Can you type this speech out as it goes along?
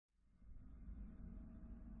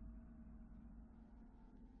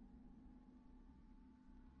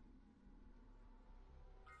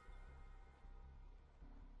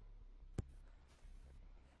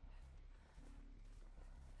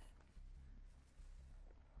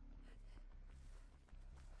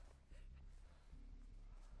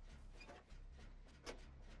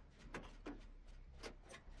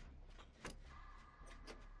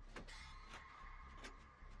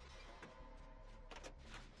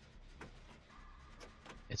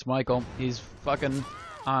It's Michael. He's fucking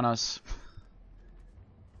on us.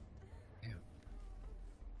 Damn.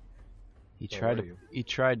 He Where tried were to. you? He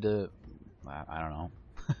tried to. I don't know.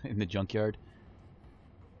 In the junkyard.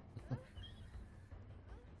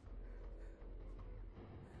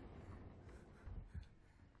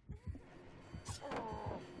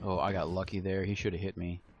 Oh, I got lucky there. He should have hit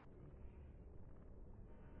me.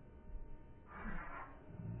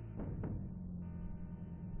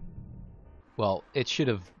 Well, it should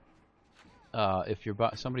have. If you're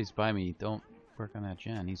somebody's by me, don't work on that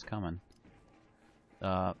gen. He's coming.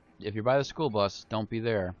 If you're by the school bus, don't be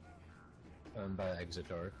there. I'm by the exit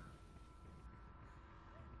door.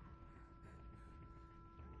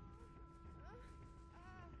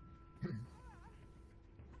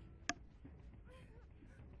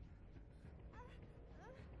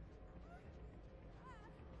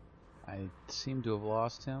 I seem to have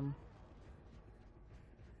lost him.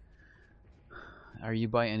 Are you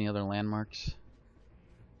by any other landmarks?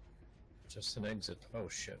 Just an exit. Oh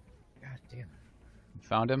shit. God damn it. You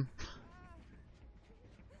found him?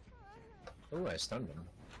 Oh, I stunned him.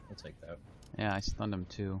 I'll take that. Yeah, I stunned him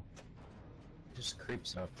too. He just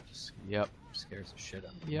creeps up. Just Yep. scares the shit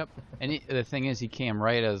out of me. Yep. And the thing is, he came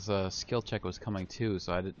right as a skill check was coming too,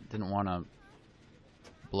 so I didn't want to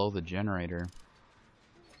blow the generator.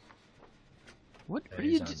 What Yeah, are you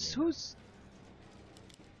he's on just? me now. Who's?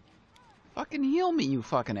 Fucking heal me, you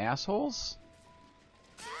fucking assholes!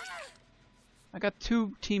 I got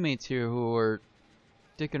two teammates here who are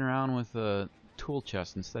dicking around with a tool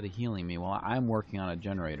chest instead of healing me while I'm working on a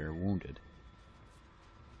generator, wounded.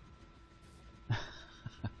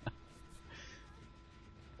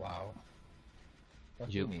 Wow. What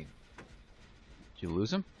Did do you- you need? Did you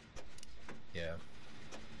lose him? Yeah.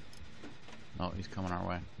 Oh, he's coming our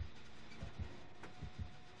way.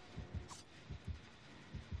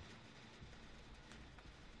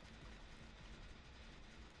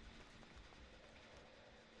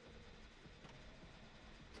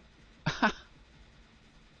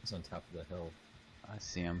 He's on top of the hill. I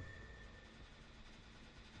see him.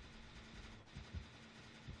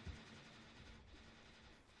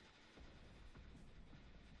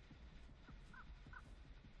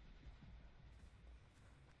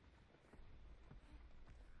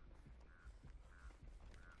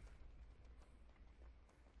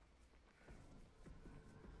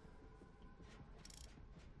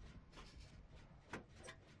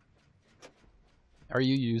 Are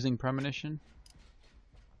you using premonition?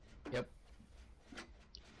 Yep.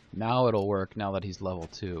 Now it'll work now that he's level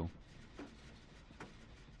 2.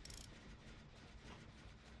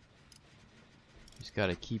 Just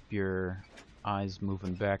gotta keep your eyes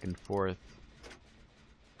moving back and forth.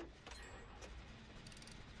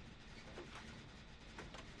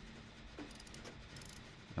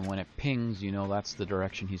 And when it pings, you know that's the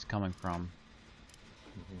direction he's coming from.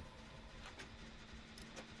 Mm-hmm.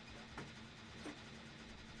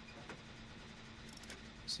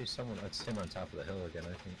 See someone, that's him on top of the hill again,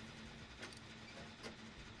 I think.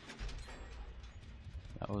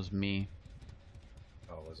 That was me.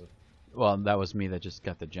 Oh, was it? Well, that was me that just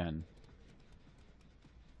got the gen.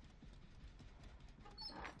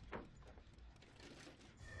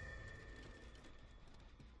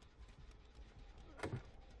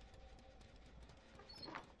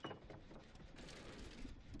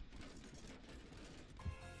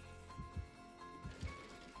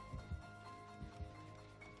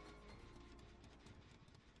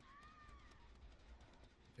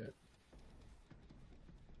 Good.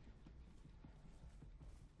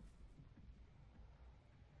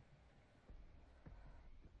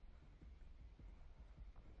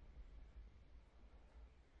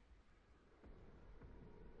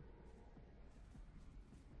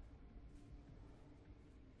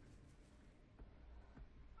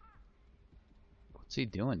 What's he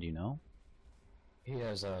doing, do you know? He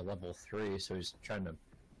has a level 3, so he's trying to...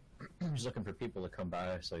 he's looking for people to come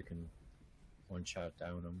by so he can one-shot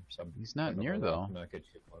down him. He's not near, though. Not get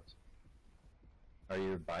too close. Are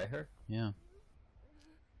you by her? Yeah.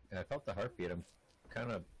 Yeah, I felt the heartbeat. I'm kind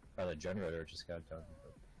of by the generator, just got done.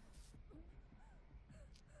 But...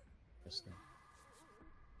 Just now.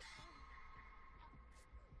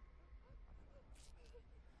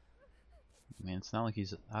 I mean, it's not like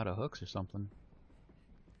he's out of hooks or something.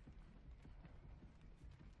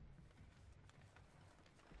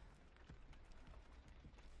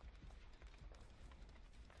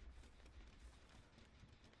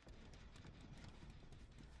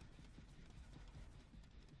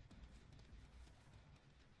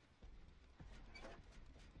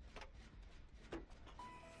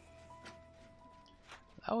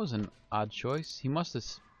 That was an odd choice. He must have...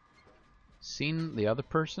 seen the other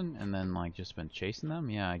person and then like just been chasing them?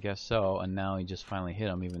 Yeah, I guess so. And now he just finally hit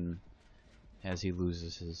him even as he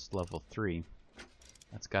loses his level 3.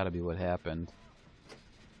 That's got to be what happened.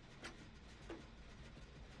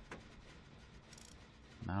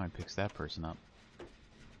 Now he picks that person up.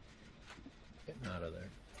 Getting out of there.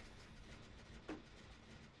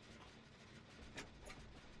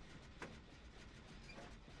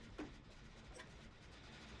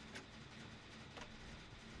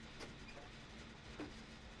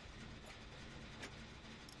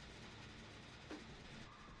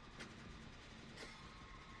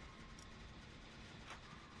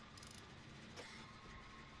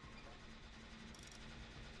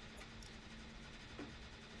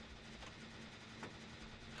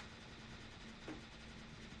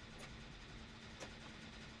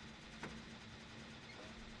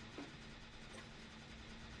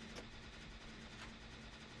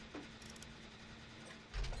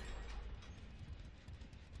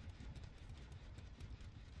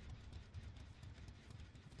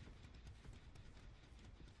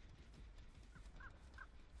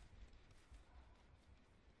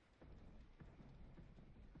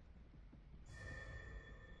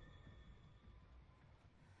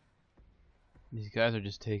 These guys are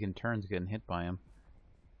just taking turns getting hit by him.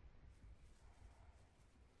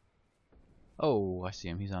 Oh, I see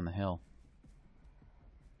him. He's on the hill.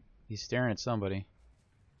 He's staring at somebody.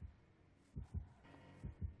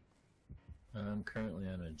 I'm currently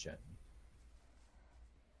on a jet.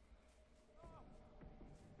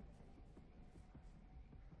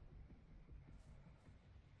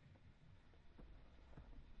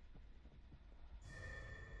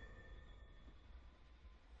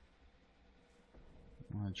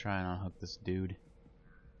 I'm gonna try and unhook this dude.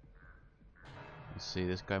 Let's see,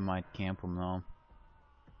 this guy might camp him though.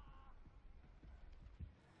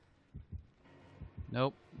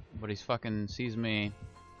 Nope, but he's fucking sees me.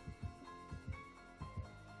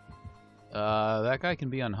 That guy can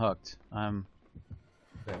be unhooked. I'm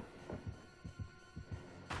Okay.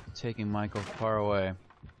 taking Michael far away.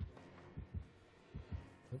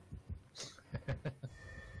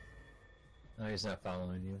 No, he's not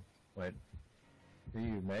following you. Wait. Are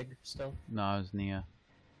you Meg still? No, it was Nia.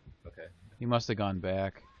 Okay. He must have gone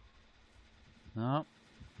back. No.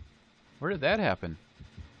 Where did that happen?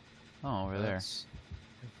 Oh, over there. That's-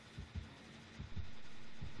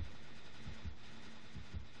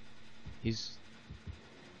 He's...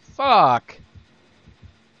 Fuck!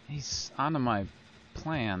 He's onto my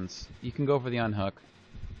plans. You can go for the unhook.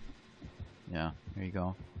 Yeah, there you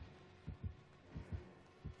go.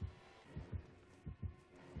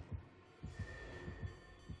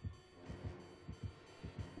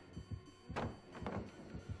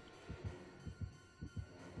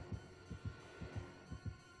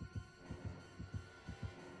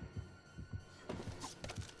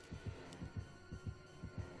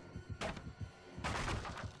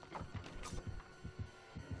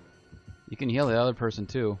 You can heal the other person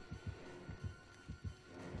too.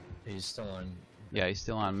 He's still on. Yeah, he's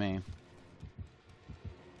still on me.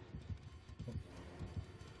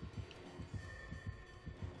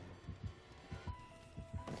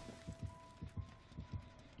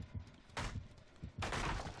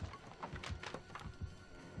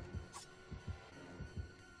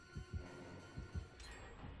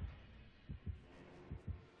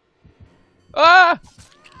 Ah!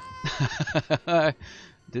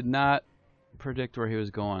 Did not predict where he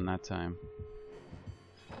was going that time.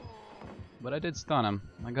 But I did stun him.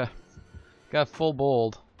 I got full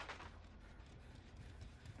bold.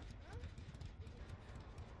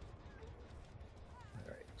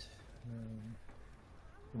 Alright.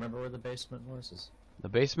 Remember where the basement was? The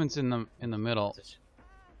basement's in the middle.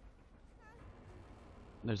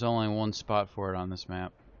 There's only one spot for it on this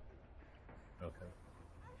map. Okay.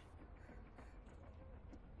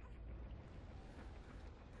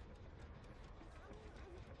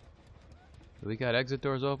 We got exit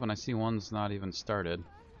doors open. I see one's not even started.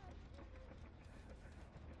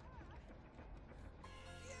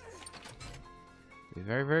 Be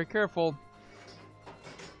very, very careful.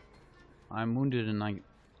 I'm wounded and I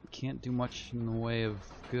can't do much in the way of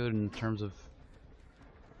good in terms of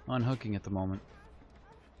unhooking at the moment.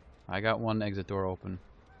 I got one exit door open.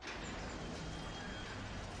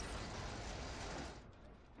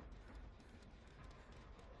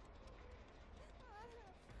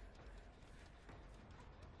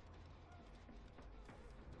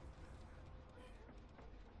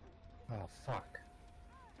 Oh, fuck.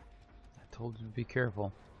 I told you to be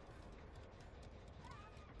careful.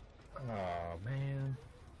 Oh, man.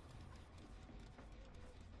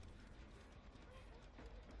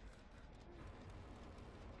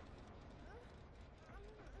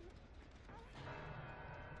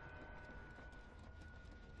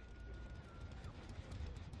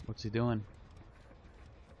 What's he doing?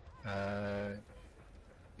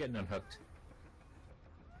 Getting unhooked.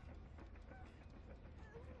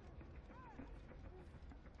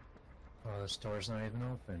 Oh, this door's not even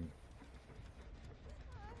open.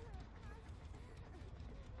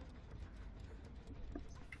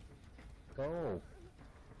 Go!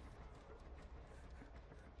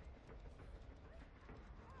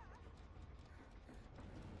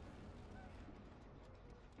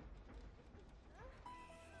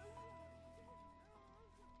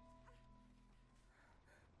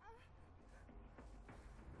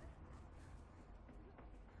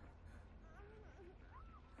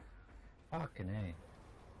 Fucking A.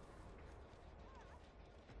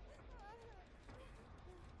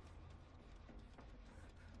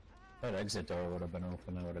 That exit door would have been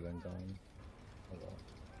open, I would have been gone. Oh well.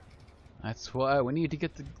 That's why we need to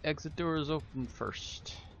get the exit doors open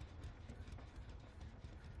first.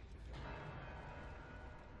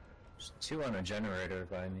 There's two on a generator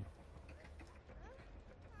by me.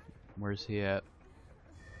 Where's he at?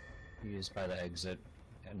 He's by the exit,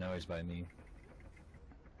 and now he's by me.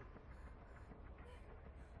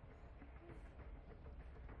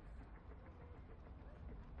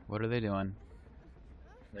 What are they doing?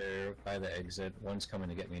 They're by the exit. One's coming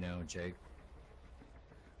to get me now, Jake.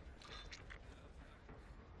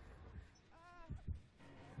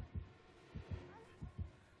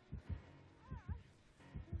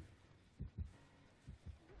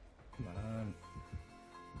 Come on.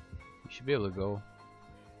 You should be able to go.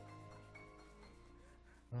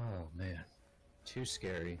 Oh man. Too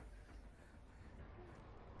scary.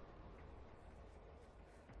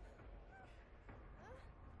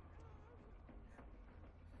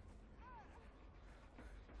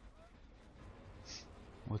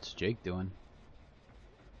 What's Jake doing?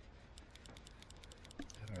 I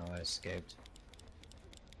don't know, I escaped.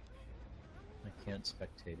 I can't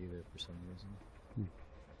spectate either for some reason.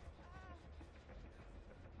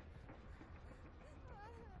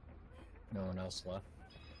 No one else left.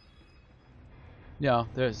 Yeah,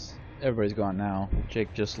 everybody's gone now.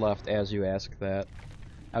 Jake just left as you asked that.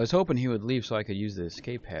 I was hoping he would leave so I could use the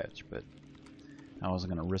escape hatch, but I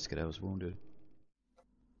wasn't gonna risk it. I was wounded.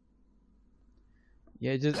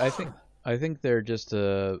 Yeah, I think they're just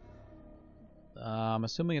I'm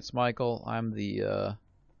assuming it's Michael. I'm the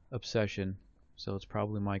obsession, so it's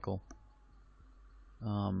probably Michael.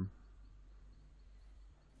 I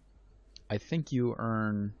think you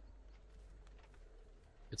earn.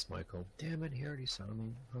 It's Michael. Damn it, he already saw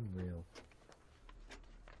me. Unreal.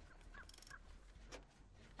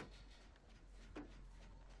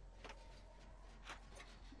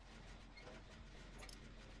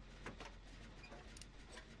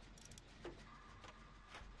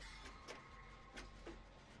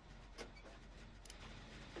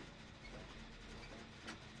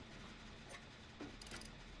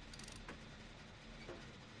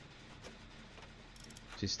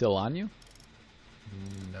 Is he still on you?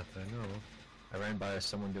 Nothing, no. I ran by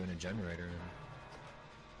someone doing a generator. And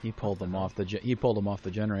He pulled them off the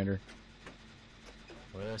generator.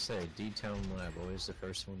 what did I say? D-Town Lab, always the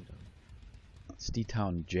first one done. It's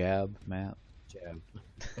D-Town Jab map. Jab.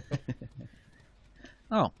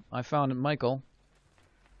 Oh, I found Michael.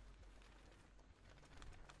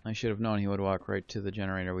 I should have known he would walk right to the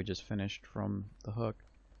generator we just finished from the hook.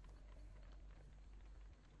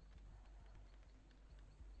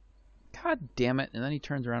 God damn it, and then he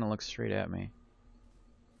turns around and looks straight at me.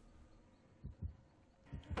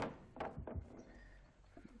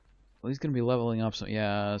 Well, he's gonna be leveling up, so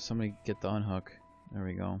yeah, somebody get the unhook. There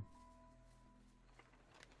we go.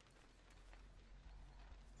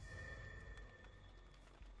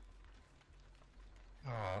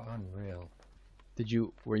 Oh, unreal.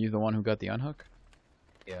 Were you the one who got the unhook?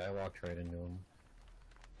 Yeah, I walked right into him.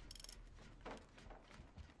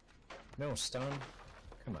 No, stun?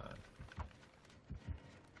 Come on.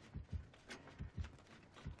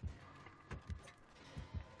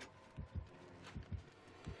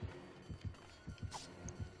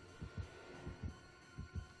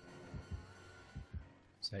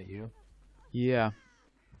 Is that you? Yeah.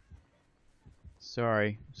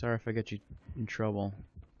 Sorry if I get you in trouble.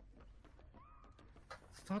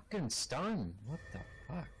 Fucking stun! What the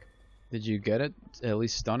fuck? Did you get it? At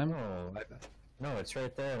least stun him? No, it's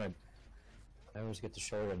right there, and I always get the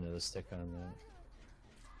short end of the stick on that.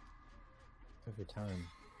 Every time.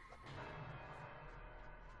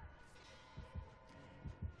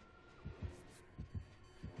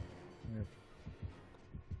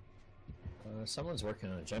 Someone's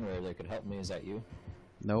working on a generator that could help me. Is that you?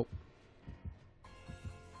 Nope.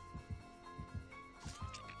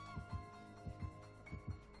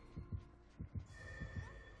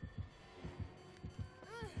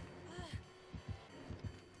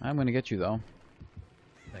 I'm gonna get you though.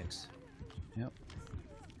 Thanks. Yep.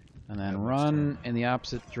 And then Yeah, run in the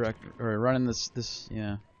opposite direction, or run in this,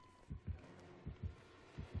 yeah.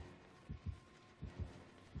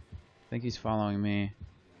 I think he's following me.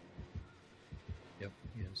 Yep,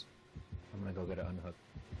 he is. I'm gonna go get it unhooked.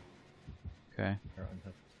 Okay. Or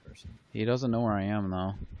unhook this person. He doesn't know where I am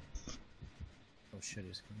though. Oh shit,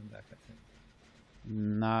 he's coming back, I think.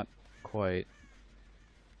 Not quite.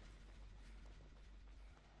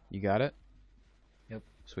 You got it? Yep.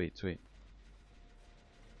 Sweet, sweet.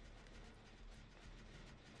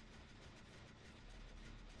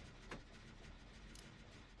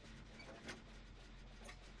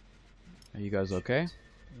 Are you guys okay?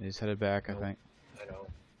 He's headed back, Nope. I think. I know.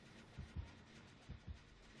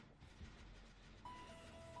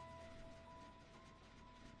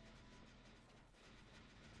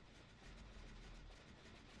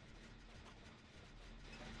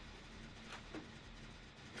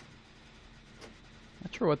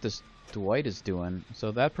 Not sure what this Dwight is doing.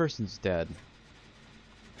 So that person's dead.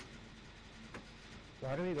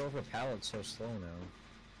 Why do we go over pallets so slow now?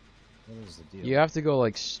 What is the deal? You have to go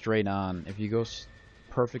like straight on. If you go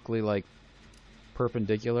perfectly like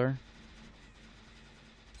perpendicular.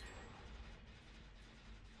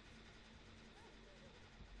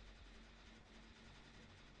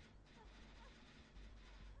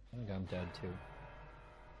 I think I'm dead too.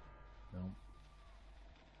 No.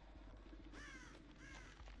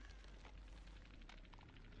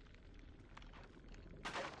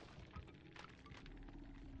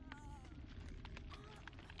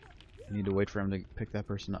 You need to wait for him to pick that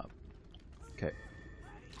person up. Okay.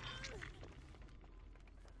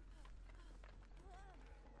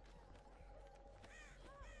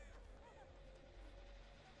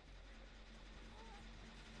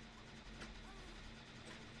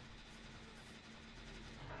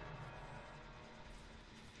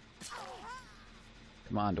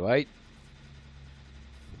 Come on, Dwight.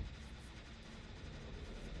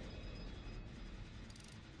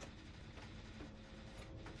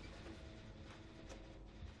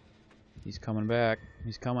 He's coming back.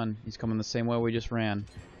 He's coming. He's coming the same way we just ran.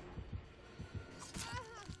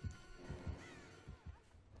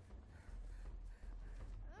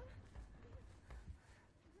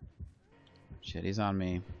 Shit, he's on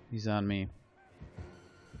me. He's on me.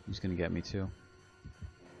 He's gonna get me too.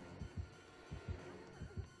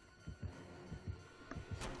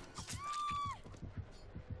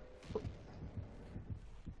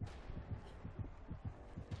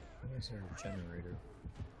 Where's our generator?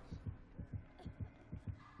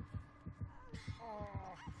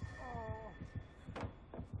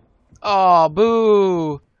 Oh,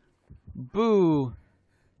 boo! Boo!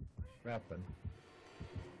 What happened?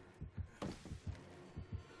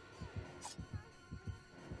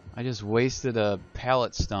 I just wasted a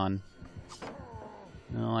pallet stun.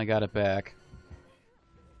 No, I got it back.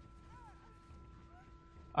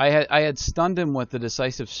 I had stunned him with the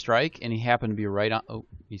decisive strike, and he happened to be right on. Oh,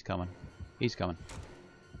 he's coming. He's coming.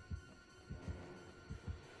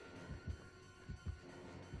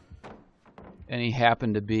 And he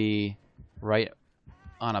happened to be right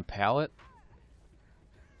on a pallet.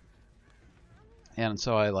 And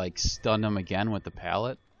so I like stunned him again with the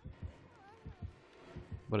pallet.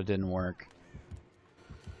 But it didn't work.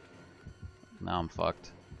 Now I'm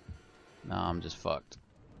fucked. Now I'm just fucked.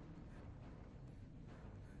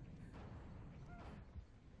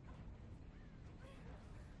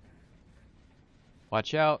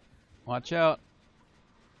 Watch out. Watch out.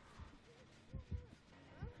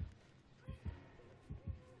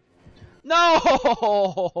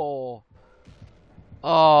 No!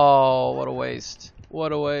 Oh, what a waste.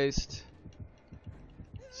 What a waste.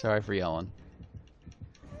 Sorry for yelling.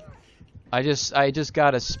 I just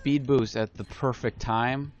got a speed boost at the perfect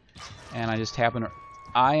time, and I just happened to...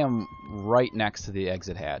 I am right next to the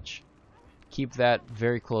exit hatch. Keep that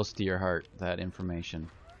very close to your heart, that information.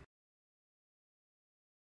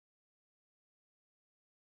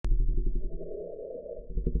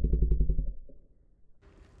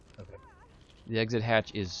 Okay. The exit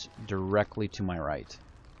hatch is directly to my right.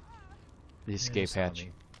 The escape hatch.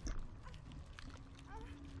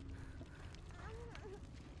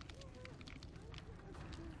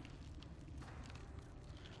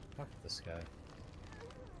 Fuck this guy.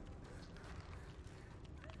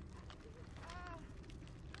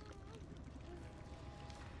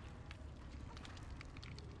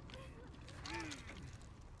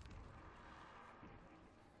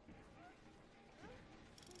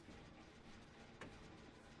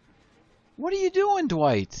 What are you doing,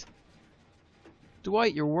 Dwight?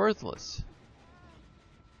 Dwight, you're worthless.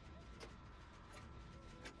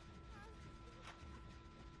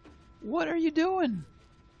 What are you doing?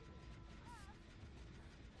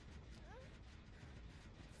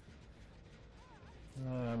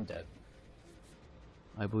 I'm dead.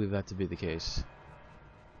 I believe that to be the case.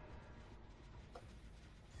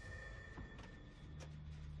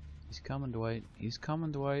 He's coming, Dwight. He's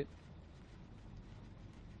coming, Dwight.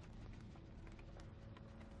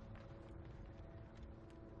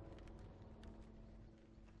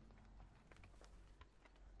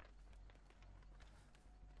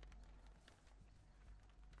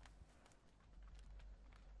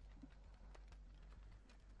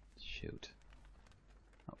 Shoot.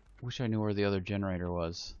 I wish I knew where the other generator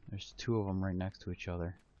was. There's two of them right next to each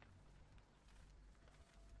other.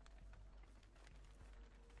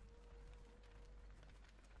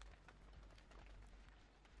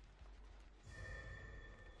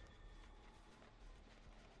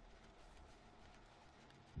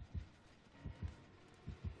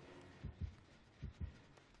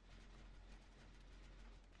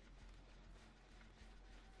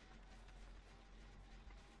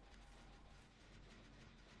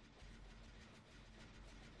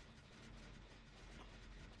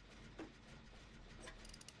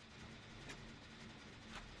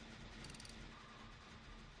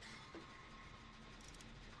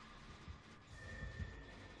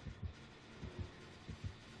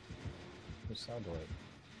 Who saw Dwight?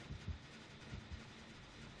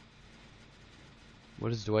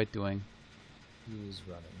 What is Dwight doing? He's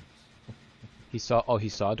running. He saw. Oh, he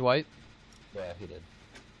saw Dwight. Yeah, he did.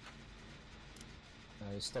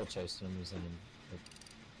 He's still chasing him. He's in. Like,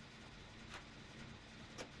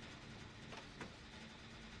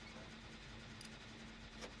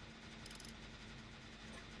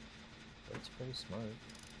 Dwight's pretty smart.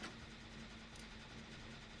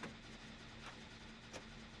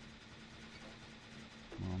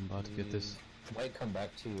 Well, I'm about to get this. Might come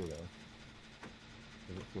back to you though.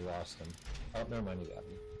 If you lost him. Oh, never mind, you got him.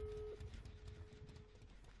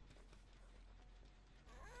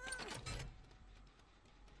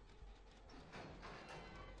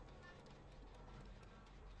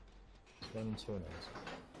 He's running 2 and 0.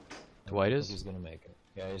 Dwight is? He's gonna make it.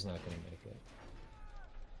 Yeah, he's not gonna make it.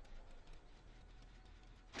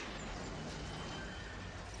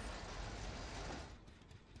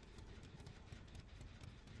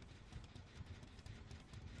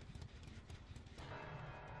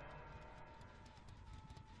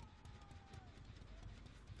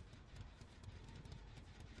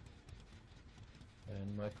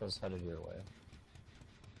 And Michael's headed your way.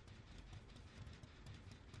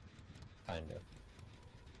 Kind of.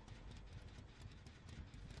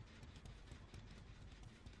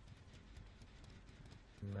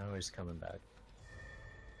 Now he's coming back.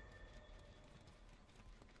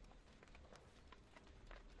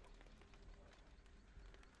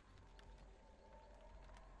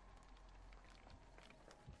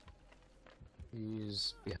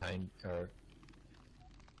 He's behind, or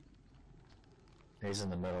he's in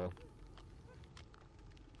the middle.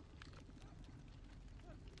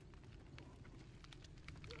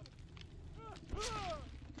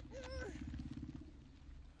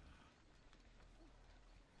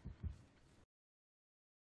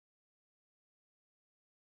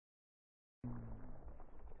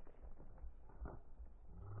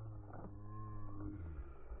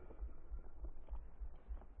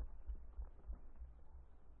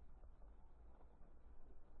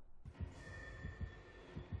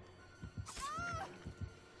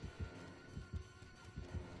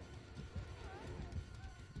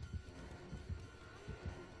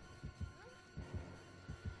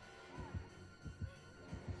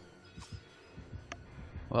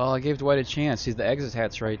 Well, I gave Dwight a chance. See, the exit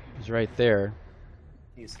hatch is right there.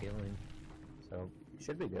 He's healing, so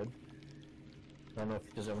should be good. I don't know if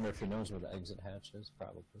because I wonder if he knows where the exit hatch is.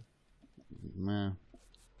 Probably. Meh.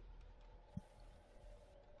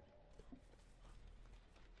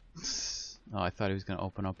 Oh, I thought he was gonna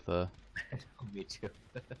open up the. Me too.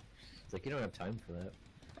 It's like you don't have time for that.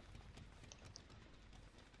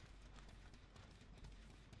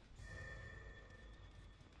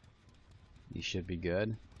 He should be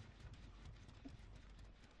good.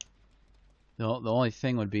 The only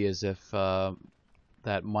thing would be is if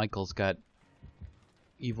that Michael's got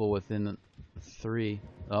evil within 3.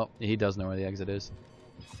 Oh, he does know where the exit is.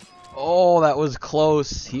 Oh, that was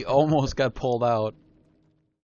close. He almost got pulled out.